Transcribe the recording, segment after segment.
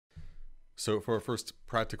So for our first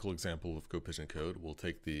practical example of GoPigeon code, we'll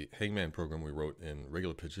take the hangman program we wrote in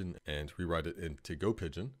regular Pigeon and rewrite it into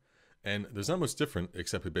GoPigeon. And there's not much different,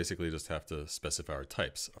 except we basically just have to specify our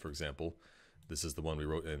types. For example, this is the one we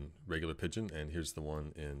wrote in regular Pigeon, and here's the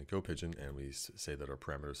one in GoPigeon, and we say that our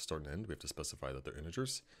parameters start and end. We have to specify that they're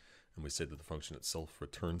integers, and we say that the function itself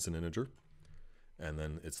returns an integer, and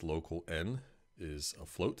then its local n is a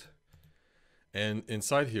float. And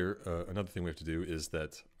inside here, another thing we have to do is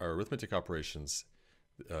that our arithmetic operations,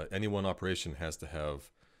 any one operation has to have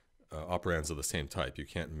operands of the same type. You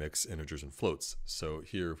can't mix integers and floats. So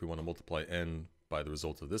here, if we want to multiply n by the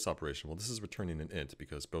result of this operation, well, this is returning an int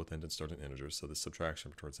because both end and start in integers, so this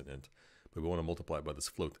subtraction returns an int. But we want to multiply it by this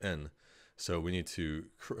float n, so we need to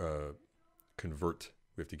convert.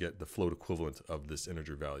 We have to get the float equivalent of this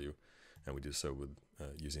integer value, and we do so with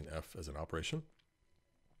using f as an operation.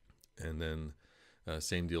 And then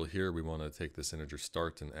same deal here, we want to take this integer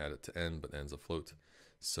start and add it to n, but n's a float,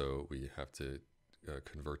 so we have to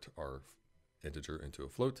convert our integer into a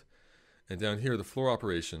float. And down here, the floor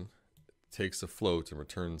operation takes a float and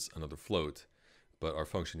returns another float, but our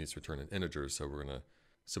function needs to return an integer, so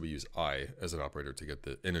we use I as an operator to get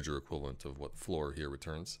the integer equivalent of what floor here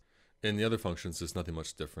returns. In the other functions, there's nothing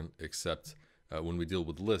much different, except when we deal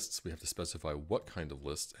with lists, we have to specify what kind of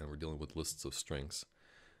list, and we're dealing with lists of strings.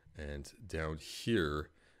 And down here,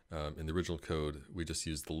 in the original code, we just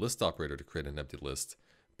used the list operator to create an empty list,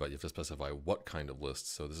 but you have to specify what kind of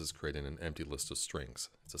list. So this is creating an empty list of strings.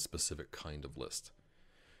 It's a specific kind of list.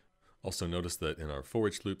 Also notice that in our for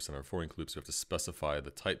each loops and our for each loops, we have to specify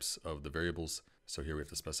the types of the variables. So here we have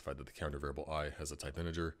to specify that the counter variable I has a type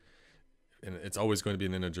integer. And it's always going to be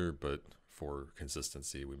an integer, but for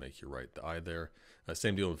consistency, we make you write the I there.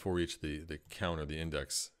 Same deal with for each, the count or the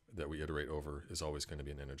index that we iterate over is always going to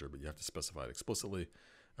be an integer, but you have to specify it explicitly.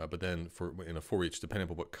 But then in a for each, depending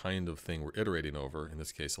on what kind of thing we're iterating over, in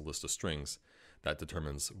this case a list of strings, that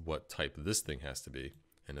determines what type this thing has to be.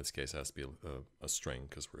 In this case it has to be a string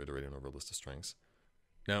because we're iterating over a list of strings.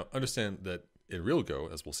 Now understand that in real Go,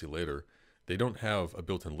 as we'll see later, they don't have a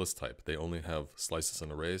built-in list type. They only have slices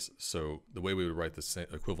and arrays. So the way we would write the same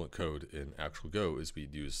equivalent code in actual Go is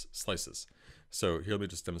we'd use slices. So here let me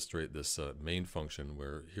just demonstrate this main function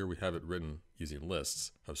where here we have it written using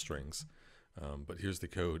lists of strings. But here's the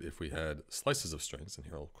code if we had slices of strings, and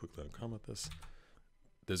here I'll quickly uncomment this.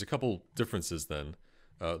 There's a couple differences then.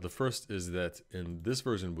 The first is that in this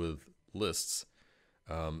version with lists,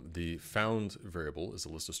 the found variable is a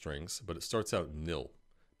list of strings, but it starts out nil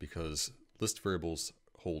because list variables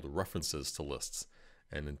hold references to lists.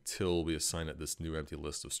 And until we assign it this new empty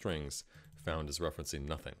list of strings, found is referencing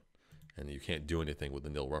nothing. And you can't do anything with the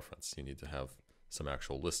nil reference. You need to have some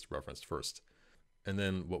actual list referenced first. And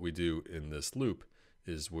then what we do in this loop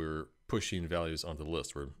is we're pushing values onto the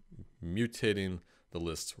list. We're mutating the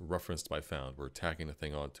list referenced by found. We're tacking a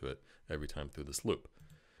thing onto it every time through this loop.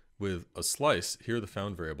 With a slice, here the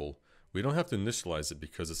found variable, we don't have to initialize it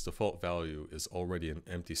because its default value is already an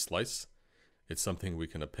empty slice. It's something we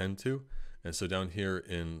can append to. And so down here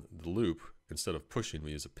in the loop, instead of pushing,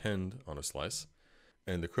 we use append on a slice.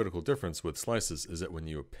 And the critical difference with slices is that when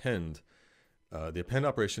you append, the append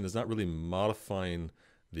operation is not really modifying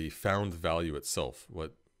the found value itself.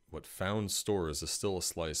 What found stores is still a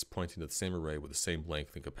slice pointing to the same array with the same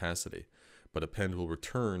length and capacity. But append will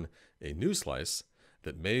return a new slice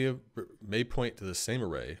that may point to the same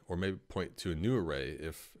array or may point to a new array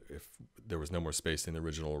if there was no more space in the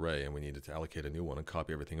original array and we needed to allocate a new one and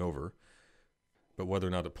copy everything over. But whether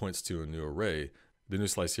or not it points to a new array, the new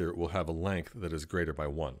slice here will have a length that is greater by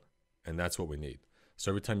 1. And that's what we need. So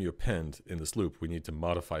every time you append in this loop, we need to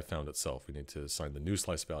modify found itself. We need to assign the new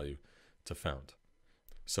slice value to found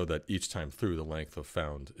so that each time through the length of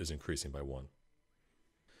found is increasing by 1.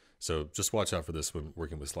 So just watch out for this when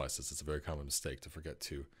working with slices. It's a very common mistake to forget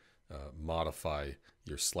to modify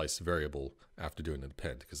your slice variable after doing an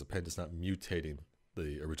append, because append is not mutating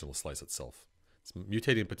the original slice itself. It's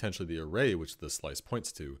mutating potentially the array which the slice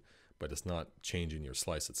points to, but it's not changing your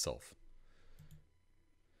slice itself.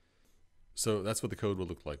 So that's what the code will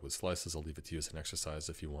look like with slices. I'll leave it to you as an exercise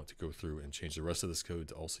if you want to go through and change the rest of this code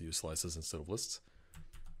to also use slices instead of lists.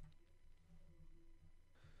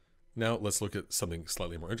 Now let's look at something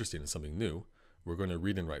slightly more interesting and something new. We're going to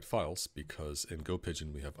read and write files because in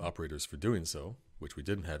GoPigeon we have operators for doing so, which we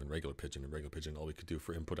didn't have in regular Pigeon. In regular Pigeon, all we could do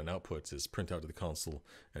for input and output is print out to the console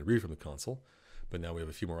and read from the console. But now we have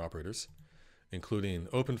a few more operators, including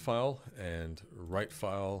open file and write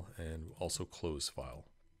file and also close file.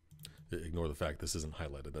 Ignore the fact this isn't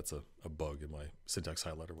highlighted. That's a bug in my syntax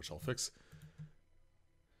highlighter, which I'll fix.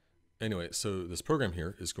 Anyway, so this program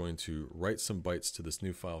here is going to write some bytes to this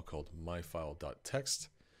new file called myfile.txt,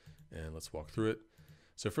 and let's walk through it.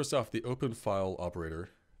 So first off, the open file operator,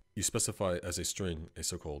 you specify as a string a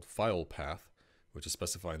so-called file path, which is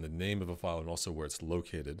specifying the name of a file and also where it's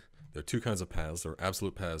located. There are two kinds of paths. There are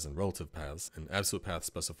absolute paths and relative paths. An absolute path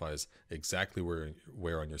specifies exactly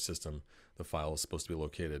where on your system the file is supposed to be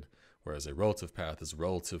located, whereas a relative path is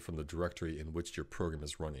relative from the directory in which your program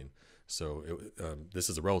is running. So this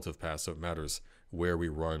is a relative path, so it matters where we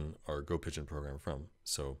run our GoPigeon program from.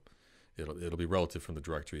 So it'll be relative from the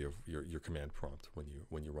directory of your command prompt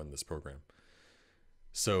when you run this program.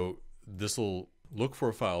 So this will look for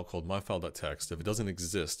a file called myfile.txt. If it doesn't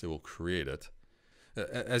exist, it will create it.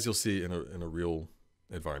 As you'll see in a real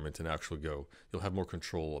environment, in actual Go, you'll have more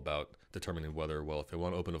control about determining whether, well, if I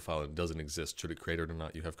want to open a file and it doesn't exist, should it create it or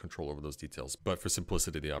not? You have control over those details. But for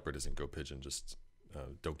simplicity, the operators in GoPigeon just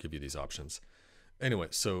don't give you these options. Anyway,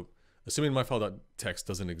 so assuming myfile.txt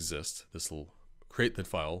doesn't exist, this will create the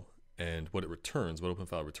file, and what it returns, what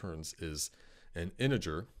OpenFile returns, is an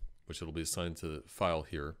integer, which it'll be assigned to the file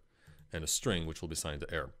here, and a string, which will be assigned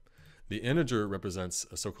to air. The integer represents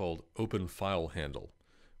a so-called open file handle.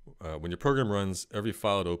 When your program runs, every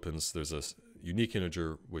file it opens, there's a unique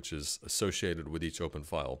integer which is associated with each open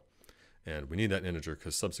file. And we need that integer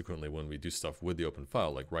because subsequently when we do stuff with the open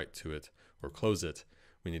file, like write to it or close it,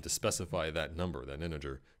 we need to specify that number, that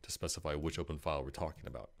integer, to specify which open file we're talking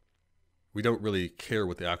about. We don't really care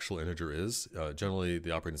what the actual integer is. Generally,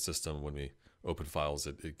 the operating system, when we open files,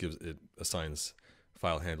 it assigns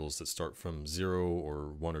file handles that start from 0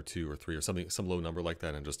 or 1 or 2 or 3 or something, some low number like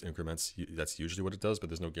that, and just increments. That's usually what it does, but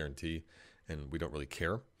there's no guarantee, and we don't really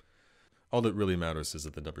care. All that really matters is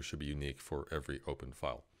that the number should be unique for every open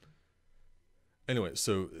file. Anyway,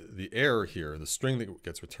 so the error here, the string that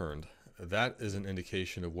gets returned, that is an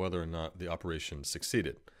indication of whether or not the operation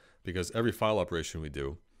succeeded, because every file operation we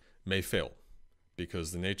do may fail,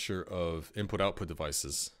 because the nature of input-output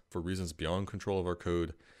devices, for reasons beyond control of our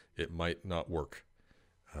code, it might not work.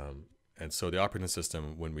 And so the operating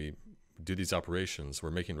system, when we do these operations,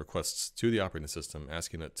 we're making requests to the operating system,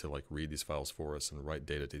 asking it to like read these files for us and write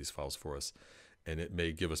data to these files for us. And it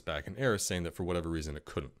may give us back an error saying that for whatever reason it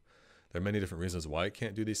couldn't. There are many different reasons why it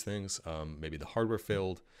can't do these things. Maybe the hardware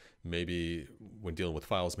failed. Maybe when dealing with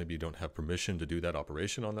files, maybe you don't have permission to do that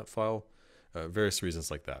operation on that file. Various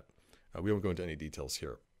reasons like that. We won't go into any details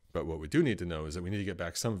here. But what we do need to know is that we need to get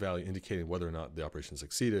back some value indicating whether or not the operation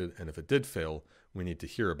succeeded. And if it did fail, we need to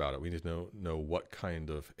hear about it. We need to know what kind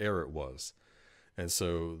of error it was. And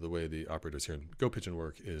so the way the operators here in GoPigeon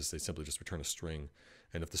work is they simply just return a string.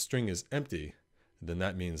 And if the string is empty, then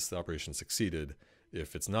that means the operation succeeded.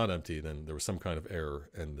 If it's not empty, then there was some kind of error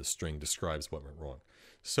and the string describes what went wrong.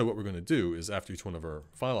 So what we're going to do is after each one of our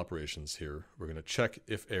file operations here, we're going to check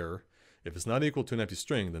if error. If it's not equal to an empty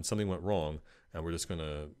string, then something went wrong, and we're just going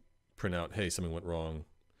to print out, hey, something went wrong,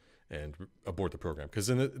 and abort the program. Because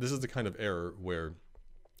this is the kind of error where,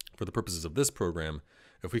 for the purposes of this program,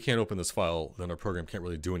 if we can't open this file, then our program can't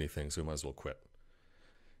really do anything, so we might as well quit.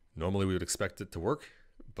 Normally, we would expect it to work,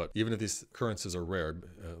 but even if these occurrences are rare,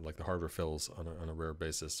 like the hardware fails on a rare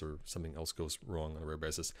basis or something else goes wrong on a rare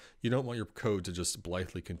basis, you don't want your code to just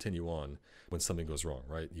blithely continue on when something goes wrong,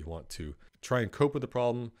 right? You want to try and cope with the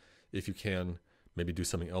problem if you can, maybe do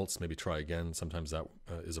something else, maybe try again. Sometimes that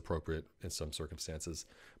is appropriate in some circumstances.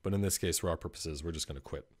 But in this case, for our purposes, we're just going to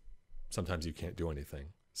quit. Sometimes you can't do anything,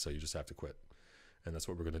 so you just have to quit. And that's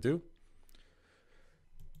what we're going to do.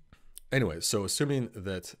 Anyway, so assuming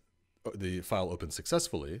that the file opens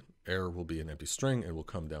successfully, error will be an empty string and will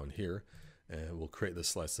come down here. And we'll create this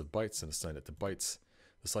slice of bytes and assign it to bytes.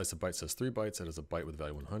 The slice of bytes has 3 bytes. It has a byte with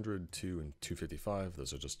value 100, 2, and 255.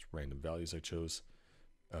 Those are just random values I chose.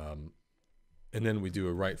 And then we do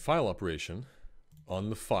a write file operation on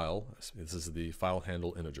the file. This is the file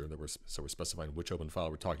handle integer that we're specifying which open file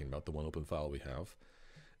we're talking about, the one open file we have.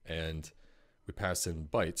 And we pass in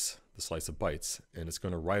bytes, the slice of bytes, and it's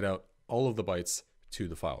going to write out all of the bytes to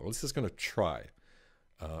the file. Or at least it's going to try.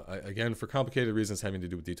 Again, for complicated reasons having to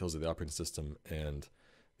do with details of the operating system and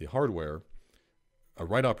the hardware, a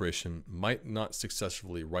write operation might not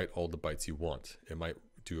successfully write all the bytes you want. It might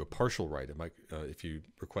do a partial write. It might, if you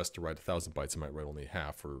request to write 1,000 bytes, it might write only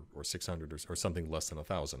half or 600 or something less than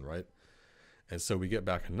 1,000, right? And so we get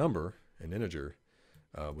back a number, an integer,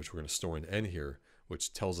 which we're going to store in n here,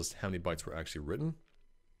 which tells us how many bytes were actually written.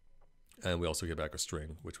 And we also get back a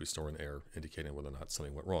string, which we store in error, indicating whether or not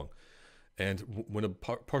something went wrong. And when a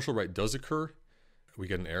partial write does occur, we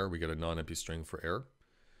get an error. We get a non-empty string for error.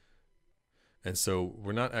 And so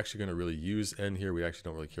we're not actually going to really use n here. We actually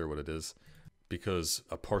don't really care what it is, because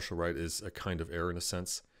a partial write is a kind of error in a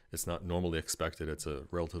sense. It's not normally expected. It's a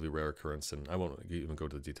relatively rare occurrence, and I won't even go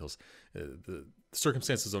to the details. The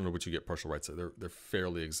circumstances under which you get partial writes, they're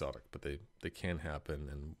fairly exotic, but they can happen,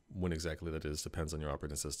 and when exactly that is depends on your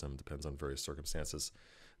operating system, depends on various circumstances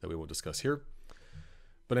that we won't discuss here.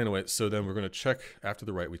 But anyway, so then we're going to check, after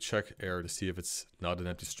the write, we check error to see if it's not an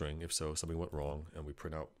empty string. If so, something went wrong, and we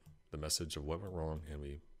print out the message of what went wrong, and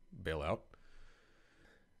we bail out.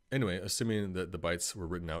 Anyway, assuming that the bytes were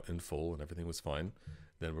written out in full and everything was fine,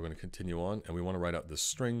 then we're going to continue on, and we want to write out the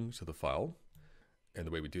string to the file. And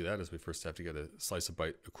the way we do that is we first have to get a slice of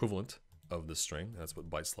byte equivalent of the string. That's what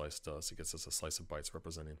byte slice does. It gets us a slice of bytes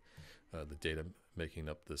representing the data making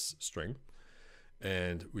up this string.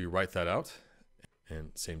 And we write that out.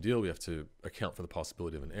 And same deal, we have to account for the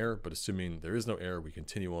possibility of an error, but assuming there is no error, we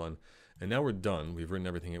continue on. And now we're done. We've written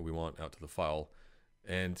everything that we want out to the file.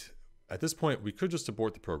 And at this point, we could just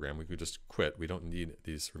abort the program. We could just quit. We don't need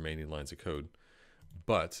these remaining lines of code.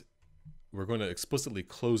 But we're going to explicitly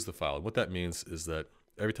close the file. And what that means is that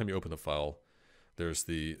every time you open the file, there's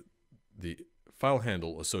the file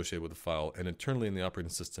handle associated with the file. And internally in the operating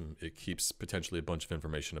system, it keeps potentially a bunch of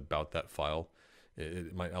information about that file.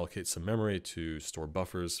 It might allocate some memory to store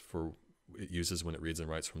buffers for it uses when it reads and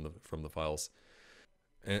writes from the files.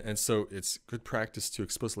 And so it's good practice to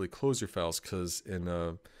explicitly close your files, because in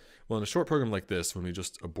a short program like this, when we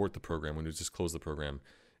just abort the program, when we just close the program,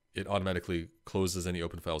 it automatically closes any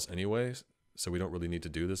open files anyway. So we don't really need to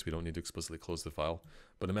do this. We don't need to explicitly close the file.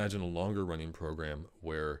 But imagine a longer running program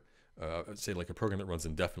where, say like a program that runs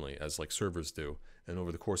indefinitely, as like servers do. And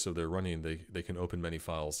over the course of their running, they can open many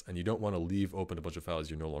files. And you don't want to leave open a bunch of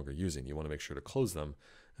files you're no longer using. You want to make sure to close them.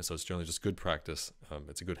 And so it's generally just good practice.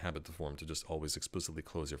 It's a good habit to form to just always explicitly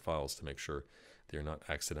close your files to make sure that you're not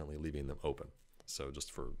accidentally leaving them open. So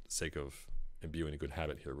just for the sake of imbuing a good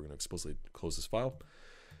habit here, we're going to explicitly close this file.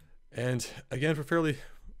 And again, for fairly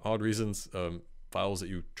odd reasons, files that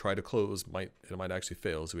you try to close might actually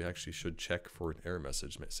fail. So we actually should check for an error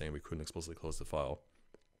message saying we couldn't explicitly close the file.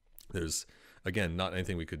 There's, again, not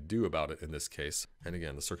anything we could do about it in this case. And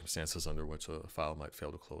again, the circumstances under which a file might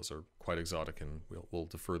fail to close are quite exotic, and we'll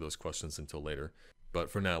defer those questions until later. But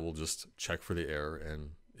for now, we'll just check for the error,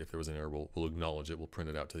 and if there was an error, we'll acknowledge it, we'll print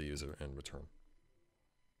it out to the user and return.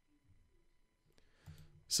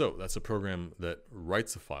 So that's a program that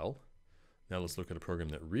writes a file. Now let's look at a program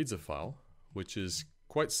that reads a file, which is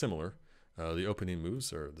quite similar. The opening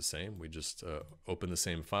moves are the same. We just open the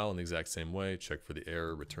same file in the exact same way, check for the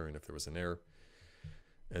error, return if there was an error.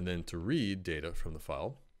 And then to read data from the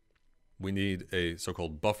file, we need a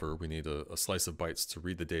so-called buffer. We need a slice of bytes to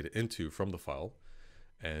read the data into from the file.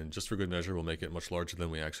 And just for good measure, we'll make it much larger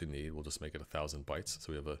than we actually need. We'll just make it 1,000 bytes.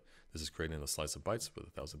 So we have this is creating a slice of bytes with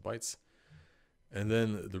 1,000 bytes. And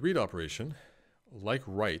then the read operation, like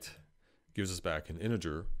write, gives us back an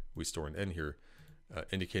integer. We store an n here,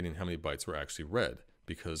 indicating how many bytes were actually read,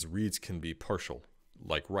 because reads can be partial,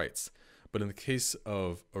 like writes. But in the case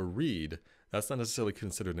of a read, that's not necessarily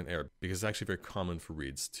considered an error, because it's actually very common for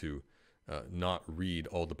reads to not read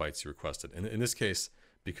all the bytes you requested. And in this case,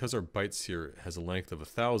 because our bytes here has a length of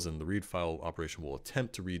 1,000, the read file operation will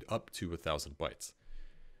attempt to read up to 1,000 bytes.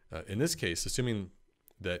 In this case, assuming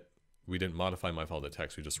that we didn't modify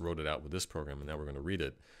my_file.txt, we just wrote it out with this program, and now we're going to read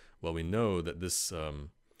it. Well, we know that this,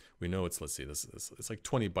 we know it's, let's see, it's like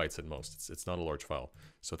 20 bytes at most. It's not a large file.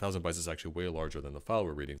 So 1,000 bytes is actually way larger than the file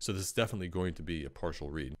we're reading. So this is definitely going to be a partial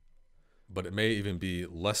read. But it may even be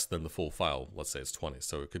less than the full file. Let's say it's 20.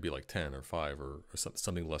 So it could be like 10 or 5 or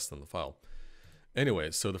something less than the file.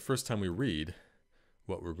 Anyway, so the first time we read,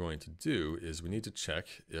 what we're going to do is we need to check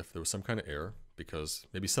if there was some kind of error, because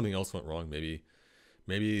maybe something else went wrong.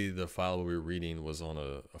 Maybe the file we were reading was on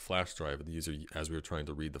a flash drive, and the user, as we were trying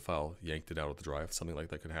to read the file, yanked it out of the drive. Something like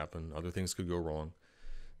that could happen. Other things could go wrong.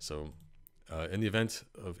 So in the event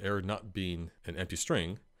of error not being an empty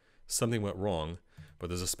string, something went wrong, but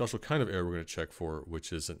there's a special kind of error we're going to check for,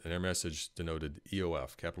 which is an error message denoted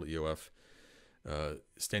EOF, capital EOF,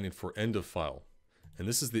 standing for end of file. And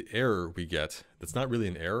this is the error we get. That's not really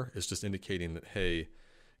an error. It's just indicating that, hey,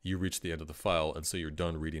 you reached the end of the file, and so you're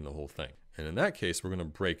done reading the whole thing. And in that case, we're going to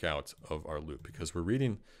break out of our loop, because we're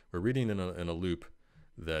reading in a loop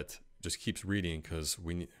that just keeps reading, because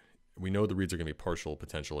we know the reads are going to be partial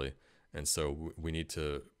potentially, and so we need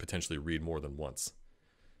to potentially read more than once.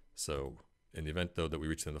 So in the event, though, that we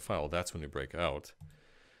reach the end of the file, that's when we break out.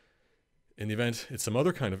 In the event it's some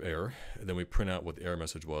other kind of error, then we print out what the error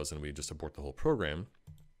message was, and we just abort the whole program.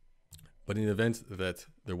 But in the event that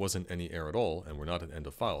there wasn't any error at all, and we're not at end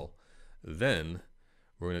of file, then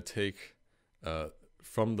we're going to take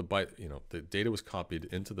from the byte, the data was copied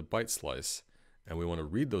into the byte slice, and we want to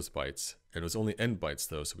read those bytes, and it was only n bytes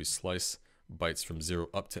though, so we slice bytes from 0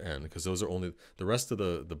 up to n, because those are only, the rest of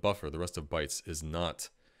the buffer, the rest of bytes is not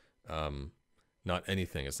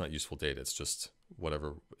anything. It's not useful data. It's just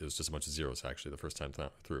whatever. It was just a bunch of zeros actually the first time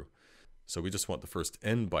through. So we just want the first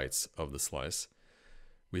n bytes of the slice.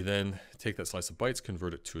 We then take that slice of bytes,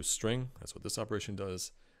 convert it to a string. That's what this operation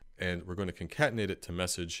does. And we're going to concatenate it to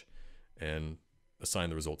message and assign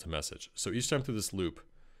the result to message. So each time through this loop,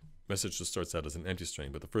 message just starts out as an empty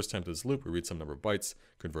string, but the first time through this loop, we read some number of bytes,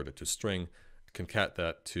 convert it to string, concat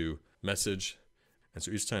that to message. And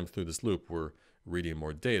so each time through this loop, we're reading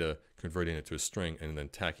more data, converting it to a string, and then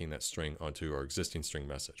tacking that string onto our existing string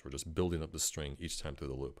message. We're just building up the string each time through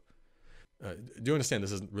the loop. Do you understand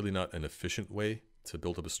this is really not an efficient way to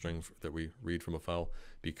build up a string that we read from a file?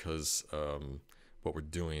 Because what we're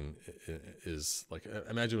doing is, like,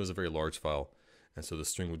 imagine it was a very large file, and so the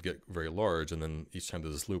string would get very large, and then each time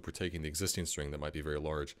through this loop, we're taking the existing string that might be very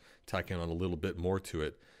large, tacking on a little bit more to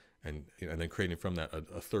it, and then creating from that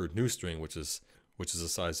a third new string, which is the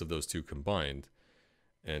size of those two combined.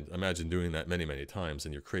 And imagine doing that many, many times,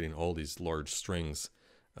 and you're creating all these large strings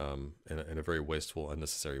in a very wasteful,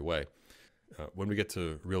 unnecessary way. When we get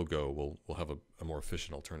to real Go, we'll have a more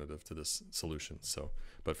efficient alternative to this solution. So,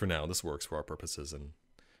 but for now, this works for our purposes, and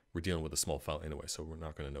we're dealing with a small file anyway, so we're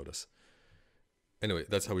not going to notice. Anyway,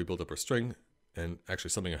 that's how we build up our string. And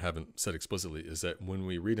actually, something I haven't said explicitly is that when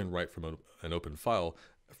we read and write from an open file,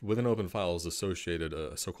 with an open file is associated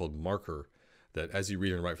a so-called marker that as you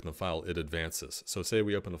read and write from the file, it advances. So say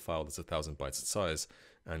we open a file that's 1,000 bytes in size,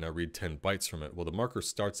 and I read 10 bytes from it. Well, the marker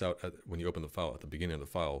starts out when you open the file, at the beginning of the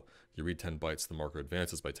file, you read 10 bytes, the marker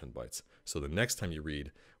advances by 10 bytes. So the next time you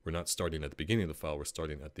read, we're not starting at the beginning of the file, we're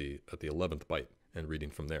starting at the 11th byte and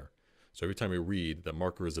reading from there. So every time we read, the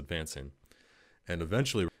marker is advancing. And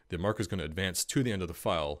eventually, the marker is going to advance to the end of the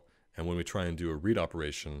file, and when we try and do a read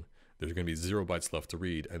operation, there's going to be 0 bytes left to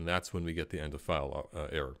read, and that's when we get the end of file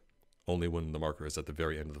error. Only when the marker is at the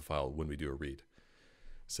very end of the file when we do a read.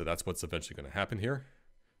 So that's what's eventually going to happen here.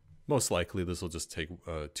 Most likely, this will just take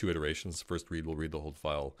 2 iterations. First read will read the whole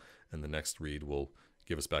file, and the next read will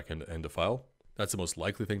give us back end of file. That's the most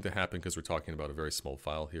likely thing to happen because we're talking about a very small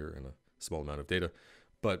file here and a small amount of data,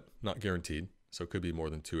 but not guaranteed. So it could be more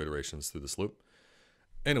than 2 iterations through this loop.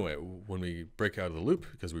 Anyway, when we break out of the loop,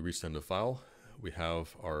 because we reached the end of the file, we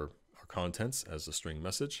have our contents as a string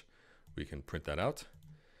message. We can print that out.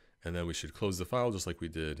 And then we should close the file just like we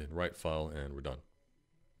did in write file, and we're done.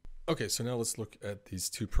 Okay, so now let's look at these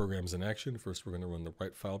 2 programs in action. First, we're going to run the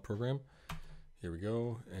write file program. Here we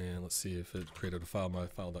go, and let's see if it created a file,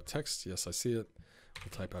 myfile.txt. Yes, I see it.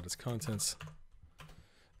 We'll type out its contents.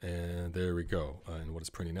 And there we go. And what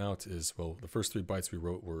it's printing out is, well, the first 3 bytes we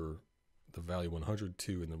wrote were the value 100,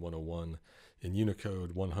 2, and then 101. In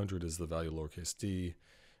Unicode, 100 is the value lowercase d.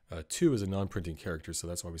 2 is a non-printing character, so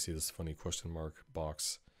that's why we see this funny question mark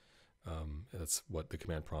box. That's what the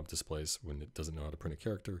command prompt displays when it doesn't know how to print a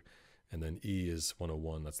character. And then E is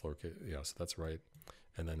 101, that's lowercase, yeah, so that's right.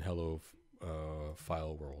 And then hello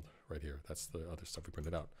file world right here. That's the other stuff we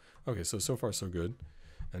printed out. Okay, so far so good.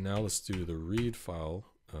 And now let's do the read file.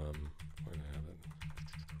 We're gonna have it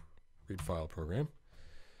read file program.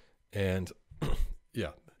 And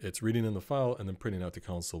yeah, it's reading in the file and then printing out to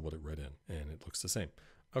console what it read in, and it looks the same.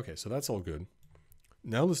 Okay, so that's all good.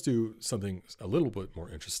 Now let's do something a little bit more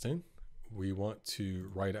interesting. We want to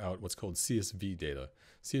write out what's called CSV data.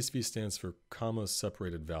 CSV stands for comma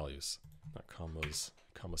separated values, not commas,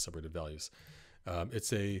 comma separated values.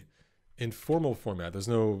 It's a informal format. There's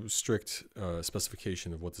no strict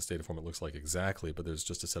specification of what this data format looks like exactly, but there's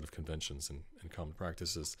just a set of conventions and common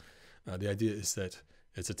practices. The idea is that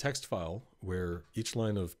it's a text file where each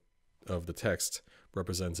line of the text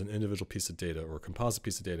represents an individual piece of data or a composite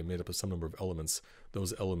piece of data made up of some number of elements.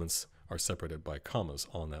 Those elements are separated by commas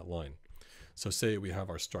on that line. So say we have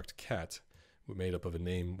our struct cat made up of a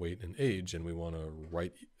name, weight, and age, and we want to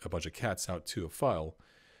write a bunch of cats out to a file.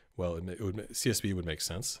 Well, CSV would make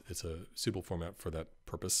sense. It's a suitable format for that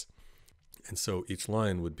purpose. And so each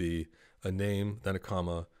line would be a name, then a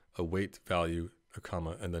comma, a weight value, a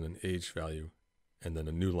comma, and then an age value, and then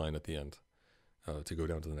a new line at the end to go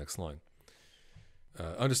down to the next line.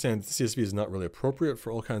 Understand CSV is not really appropriate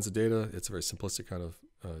for all kinds of data. It's a very simplistic kind of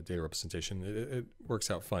data representation. It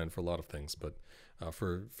works out fine for a lot of things, but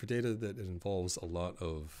for data that involves a lot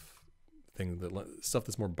of stuff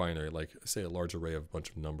that's more binary, like say a large array of a bunch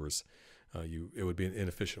of numbers, it would be an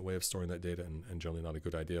inefficient way of storing that data and generally not a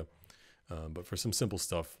good idea. But for some simple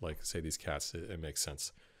stuff, like say these cats, it makes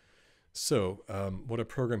sense. So what a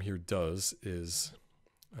program here does is,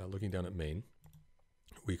 looking down at main,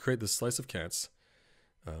 we create this slice of cats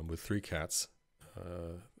with 3 cats,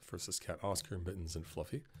 First is cat Oscar, Mittens, and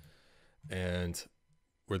Fluffy. And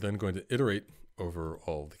we're then going to iterate over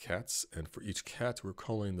all the cats. And for each cat, we're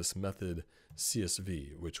calling this method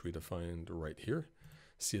CSV, which we defined right here.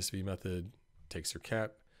 CSV method takes your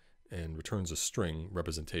cat and returns a string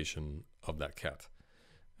representation of that cat.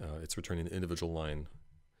 It's returning an individual line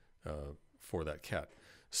for that cat.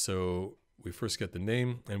 So we first get the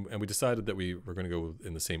name, and we decided that we were going to go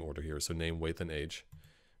in the same order here. So name, weight, and age.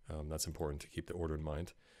 That's important to keep the order in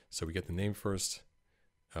mind. So we get the name first,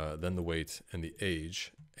 then the weight and the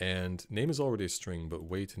age. And name is already a string, but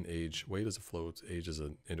weight and age, weight is a float, age is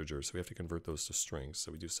an integer. So we have to convert those to strings.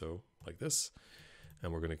 So we do so like this.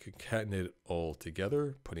 And we're going to concatenate it all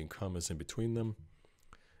together, putting commas in between them.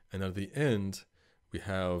 And at the end, we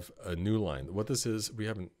have a new line. What this is, we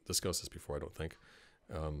haven't discussed this before, I don't think.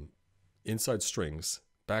 Inside strings,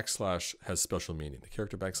 backslash has special meaning. The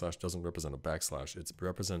character backslash doesn't represent a backslash. It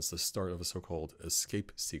represents the start of a so-called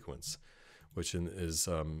escape sequence, which is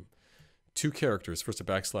two characters, first a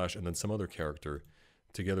backslash and then some other character,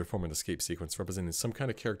 together form an escape sequence representing some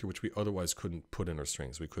kind of character which we otherwise couldn't put in our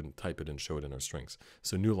strings. We couldn't type it and show it in our strings.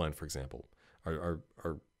 So new line, for example. Our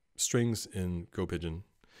strings in GoPigeon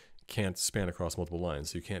can't span across multiple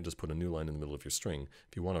lines, so you can't just put a new line in the middle of your string.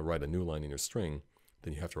 If you want to write a new line in your string,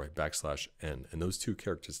 then you have to write \n, and those two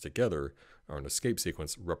characters together are an escape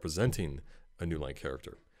sequence representing a new line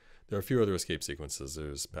character. There are a few other escape sequences.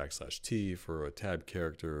 There's \t for a tab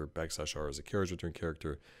character, \r is a carriage return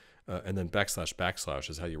character, and then \/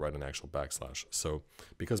 is how you write an actual backslash. So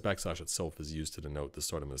because \/ itself is used to denote the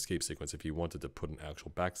start of an escape sequence, if you wanted to put an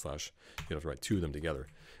actual backslash, you'd have to write two of them together.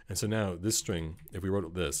 And so now this string, if we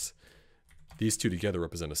wrote this, these two together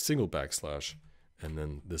represent a single backslash, and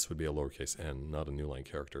then this would be a lowercase n, not a new line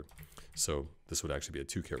character. So this would actually be a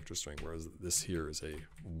two-character string, whereas this here is a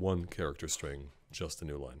one-character string, just a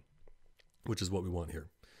new line, which is what we want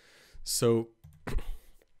here. So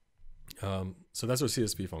so that's our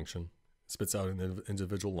CSV function. It spits out an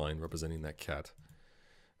individual line representing that cat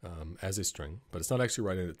as a string, but it's not actually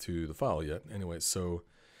writing it to the file yet. Anyway, so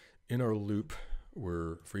in our loop,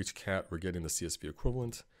 for each cat, we're getting the CSV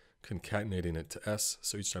equivalent, concatenating it to s.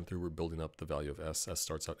 So each time through, we're building up the value of s. S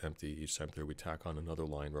starts out empty. Each time through, we tack on another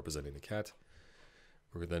line representing the cat.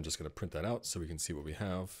 We're then just going to print that out so we can see what we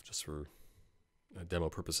have, just for demo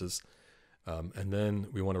purposes. And then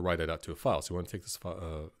we want to write it out to a file. So we want to take this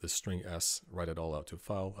this string s, write it all out to a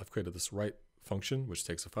file. I've created this write function, which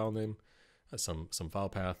takes a file name, some file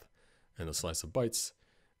path, and a slice of bytes.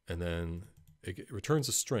 And then it returns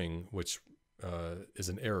a string, which is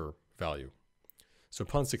an error value. So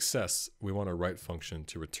upon success, we want our write function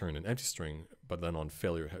to return an empty string, but then on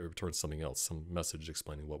failure, it returns something else, some message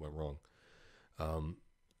explaining what went wrong.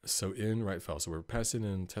 So in write file, so we're passing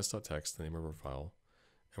in test.txt, the name of our file,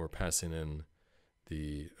 and we're passing in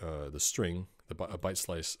the string, a byte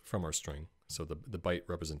slice from our string, so the byte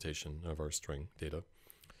representation of our string data.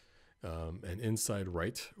 And inside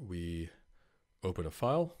write, we open a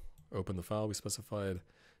file, open the file we specified,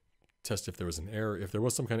 test if there was an error. If there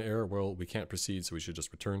was some kind of error, well, we can't proceed, so we should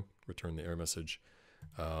just return the error message.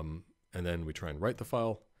 And then we try and write the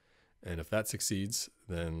file, and if that succeeds,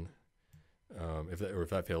 then if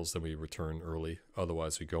that fails, then we return early.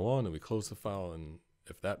 Otherwise, we go on and we close the file, and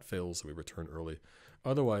if that fails, we return early.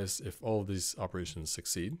 Otherwise, if all of these operations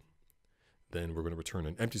succeed, then we're going to return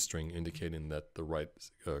an empty string indicating that the write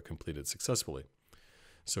completed successfully.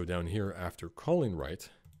 So down here, after calling write,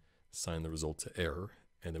 assign the result to error,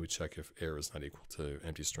 and then we check if error is not equal to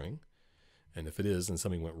empty string. And if it is, and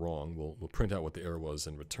something went wrong, we'll print out what the error was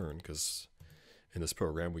and return, because in this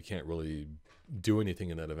program, we can't really do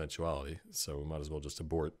anything in that eventuality, so we might as well just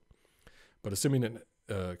abort. But assuming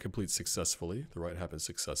it completes successfully, the write happens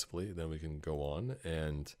successfully, then we can go on,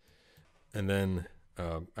 and then,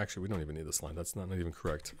 actually, we don't even need this line. That's not even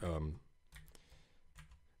correct.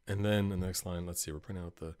 And then in the next line, let's see, we're printing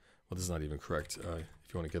out well, this is not even correct.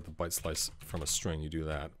 If you want to get the byte slice from a string, you do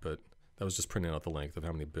that, but that was just printing out the length of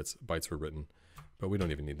how many bytes were written. But we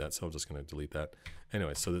don't even need that, so I'm just going to delete that.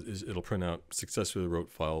 Anyway, so it'll print out successfully wrote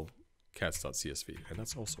file cats.csv, and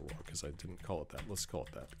that's also wrong because I didn't call it that. Let's call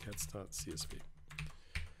it that, cats.csv.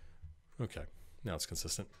 Okay, now it's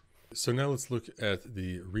consistent. So now let's look at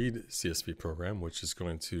the read CSV program, which is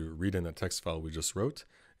going to read in that text file we just wrote,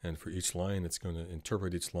 and for each line, it's going to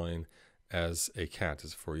interpret each line as a cat.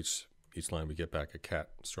 As for each line, we get back a cat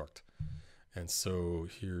struct. And so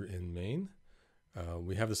here in main,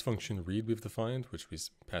 we have this function read we've defined, which we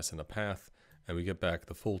pass in a path, and we get back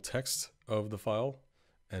the full text of the file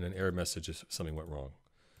and an error message if something went wrong.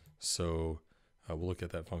 So We'll look at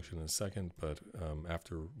that function in a second, but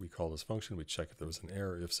after we call this function, we check if there was an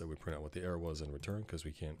error. If so, we print out what the error was and return, because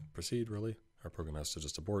we can't proceed really. Our program has to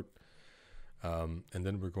just abort. And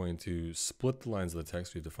then we're going to split the lines of the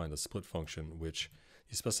text. We've defined a split function, which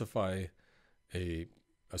you specify a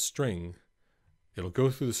string. It'll go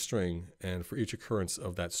through the string, and for each occurrence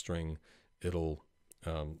of that string, it'll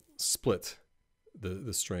split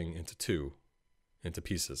the string into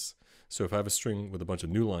pieces. So if I have a string with a bunch of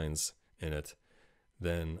new lines in it,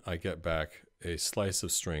 then I get back a slice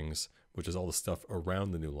of strings, which is all the stuff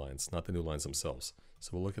around the new lines, not the new lines themselves. So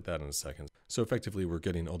we'll look at that in a second. So effectively, we're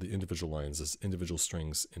getting all the individual lines as individual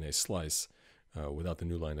strings in a slice without the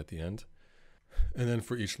new line at the end. And then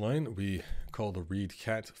for each line, we call the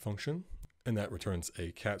readCat function, and that returns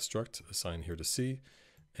a cat struct assigned here to C.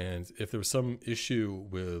 And if there was some issue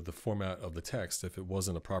with the format of the text, if it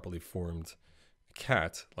wasn't a properly formed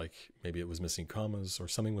cat, like maybe it was missing commas or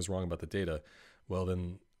something was wrong about the data, well,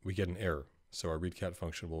 then we get an error. So our readCat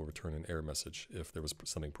function will return an error message if there was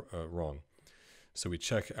something wrong. So we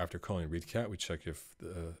check after calling readCat, we check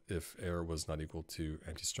if error was not equal to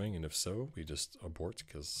empty string, and if so, we just abort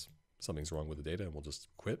because something's wrong with the data and we'll just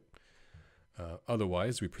quit.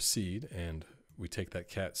 Otherwise, we proceed and we take that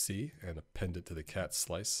cat C and append it to the cat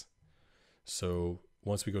slice. So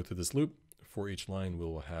once we go through this loop, for each line, we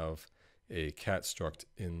will have a cat struct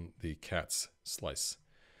in the cat's slice.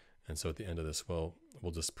 And so at the end of this, well,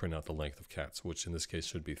 we'll just print out the length of cats, which in this case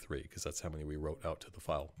should be 3, because that's how many we wrote out to the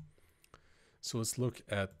file. So let's look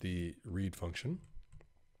at the read function.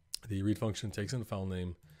 The read function takes in the file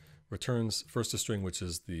name, returns first a string, which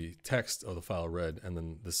is the text of the file read, and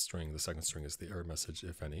then this string, the second string, is the error message,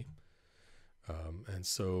 if any. And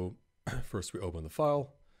so first we open the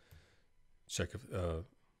file, check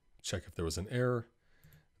if there was an error.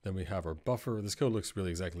 Then we have our buffer. This code looks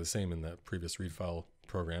really exactly the same in that previous read file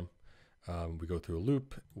program. We go through a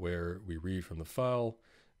loop where we read from the file.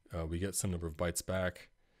 We get some number of bytes back.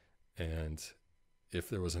 And if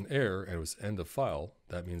there was an error and it was end of file,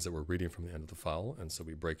 that means that we're reading from the end of the file. And so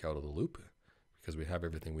we break out of the loop because we have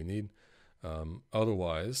everything we need.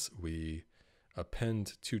 Otherwise, we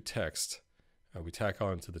append to text. We tack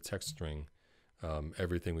on to the text string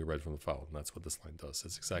everything we read from the file. And that's what this line does.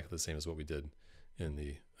 It's exactly the same as what we did in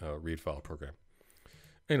the read file program.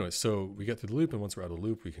 Anyway, so we get through the loop, and once we're out of the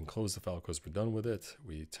loop, we can close the file because we're done with it.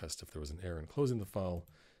 We test if there was an error in closing the file,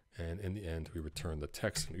 and in the end, we return the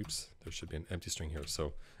text. And oops, there should be an empty string here.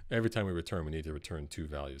 So every time we return, we need to return 2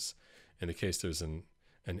 values. In the case there's an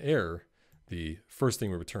error, the first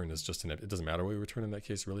thing we return is just an empty. It doesn't matter what we return in that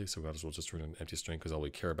case, really, so we might as well just return an empty string because all we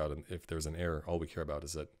care about, if there's an error, all we care about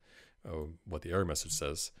is that what the error message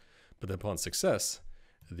says. But then upon success,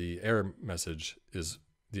 the error message is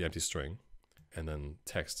the empty string, and then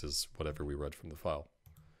text is whatever we read from the file.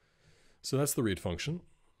 So that's the read function.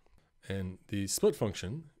 And the split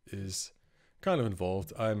function is kind of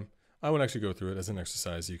involved. I won't actually go through it as an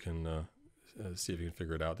exercise. You can see if you can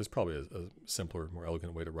figure it out. There's probably a simpler, more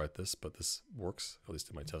elegant way to write this, but this works, at least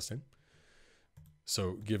in my testing.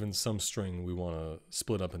 So given some string, we want to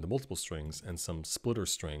split up into multiple strings, and some splitter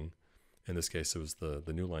string, in this case it was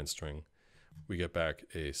the new line string, we get back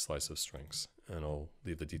a slice of strings, and I'll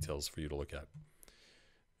leave the details for you to look at.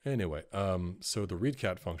 Anyway, so the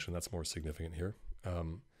readCat function, that's more significant here.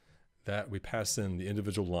 That we pass in the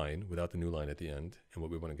individual line without the new line at the end, and what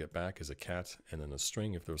we want to get back is a cat and then a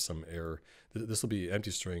string if there was some error. This will be an empty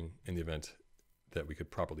string in the event that we could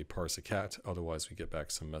properly parse a cat, otherwise we get back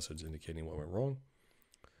some message indicating what went wrong.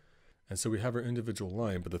 And so we have our individual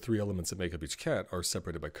line, but the 3 elements that make up each cat are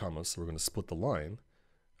separated by commas, so we're going to split the line,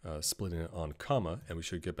 splitting it on comma, and we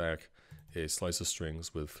should get back a slice of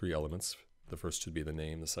strings with 3 elements. The first should be the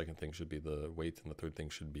name, the second thing should be the weight, and the third thing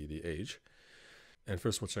should be the age. And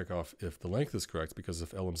first we'll check off if the length is correct, because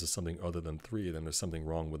if elements is something other than 3, then there's something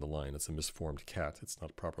wrong with the line. It's a misformed cat. It's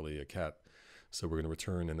not properly a cat. So we're going to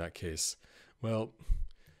return, in that case, well,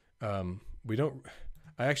 I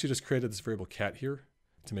actually just created this variable cat here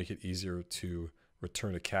to make it easier to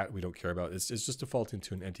return a cat we don't care about. It's just defaulting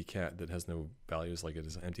to an empty cat that has no values, like it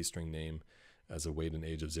is an empty string name as a weight and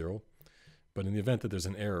age of 0. But in the event that there's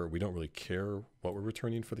an error, we don't really care what we're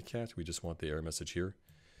returning for the cat. We just want the error message here.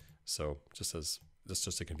 So that's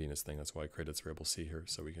just a convenience thing. That's why I created this variable C here,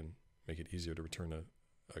 so we can make it easier to return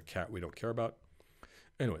a cat we don't care about.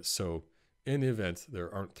 Anyway, so in the event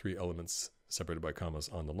there aren't 3 elements separated by commas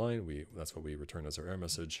on the line, that's what we return as our error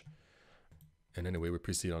message. And anyway, we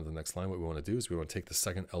proceed on to the next line. What we want to do is we want to take the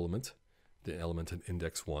second element, the element in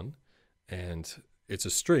index 1, and it's a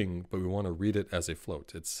string, but we want to read it as a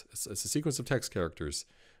float. It's a sequence of text characters,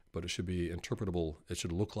 but it should be interpretable. It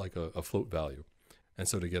should look like a float value. And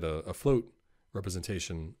so to get a float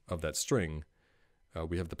representation of that string,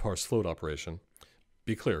 we have the parse float operation.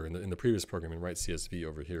 Be clear, in the previous program in write CSV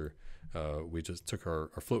over here, we just took our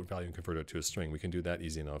float value and converted it to a string. We can do that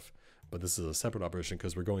easy enough, but this is a separate operation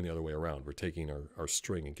because we're going the other way around. We're taking our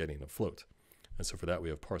string and getting a float. And so for that, we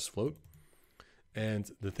have parse float. And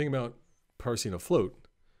the thing about parsing a float,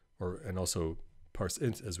 and also parse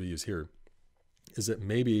int as we use here, is that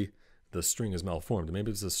maybe the string is malformed.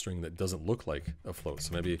 Maybe it's a string that doesn't look like a float.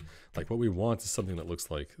 So maybe like what we want is something that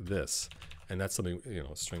looks like this. And that's something,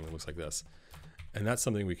 a string that looks like this. And that's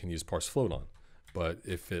something we can use parse float on. But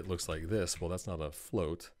if it looks like this, well, that's not a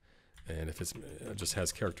float. And if it just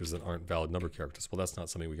has characters that aren't valid number characters, well, that's not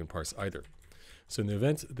something we can parse either. So in the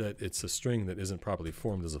event that it's a string that isn't properly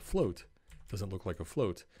formed as a float, doesn't look like a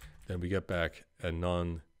float, then we get back a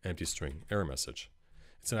non-empty string error message.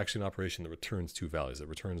 It's actually an operation that returns two values. It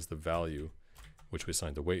returns the value, which we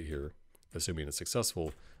assigned to weight here, assuming it's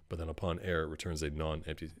successful, but then upon error, it returns a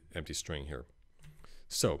non-empty string here.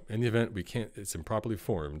 So in the event it's improperly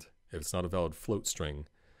formed, if it's not a valid float string,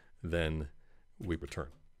 then we return.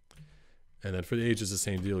 And then for the age, it's the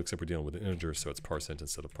same deal, except we're dealing with an integer, so it's parse int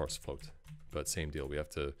instead of parse float. But same deal, we have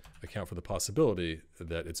to account for the possibility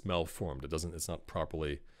that it's malformed. It's not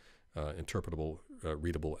properly interpretable,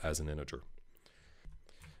 readable as an integer.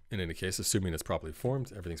 In any case, assuming it's properly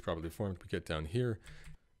formed, everything's properly formed, we get down here,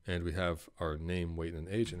 and we have our name, weight, and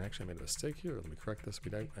age. And actually, I made a mistake here. Let me correct this.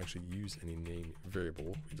 We don't actually use any name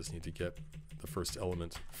variable. We just need to get the first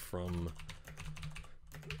element from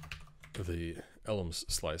the elms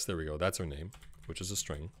slice. There we go. That's our name, which is a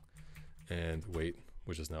string, and weight,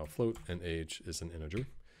 which is now a float, and age is an integer.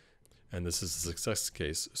 And this is a success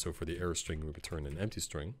case. So for the error string, we return an empty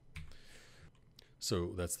string.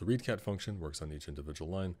 So that's the readcat function, works on each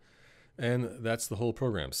individual line. And that's the whole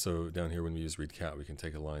program. So down here when we use readcat, we can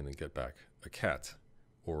take a line and get back a cat,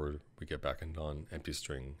 or we get back a non-empty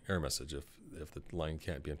string error message if the line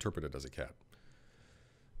can't be interpreted as a cat.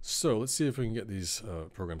 So let's see if we can get these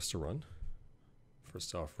programs to run.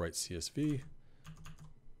 First off, write CSV.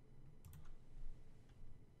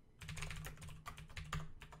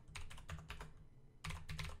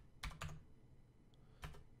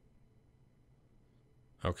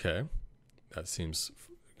 Okay, that seems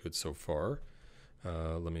good so far.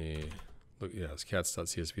 Let me look. Yes,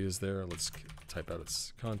 cats.csv is there. Let's type out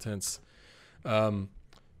its contents. Oh,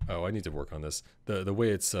 I need to work on this. The way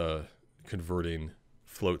it's converting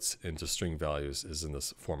floats into string values is in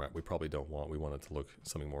this format we probably don't want. We want it to look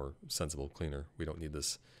something more sensible, cleaner. We don't need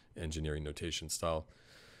this engineering notation style.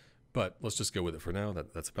 But let's just go with it for now.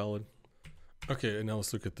 That's valid. Okay, and now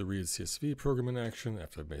let's look at the read CSV program in action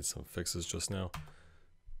after I've made some fixes just now.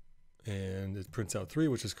 And it prints out 3,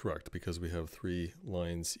 which is correct because we have 3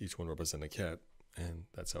 lines, each one represent a cat, and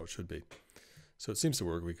that's how it should be. So it seems to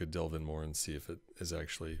work. We could delve in more and see if it is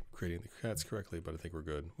actually creating the cats correctly, but I think we're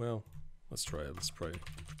good. Well, let's try it. Let's try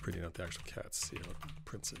printing out the actual cats, see how it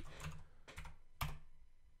prints it.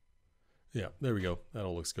 Yeah, there we go. That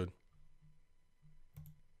all looks good.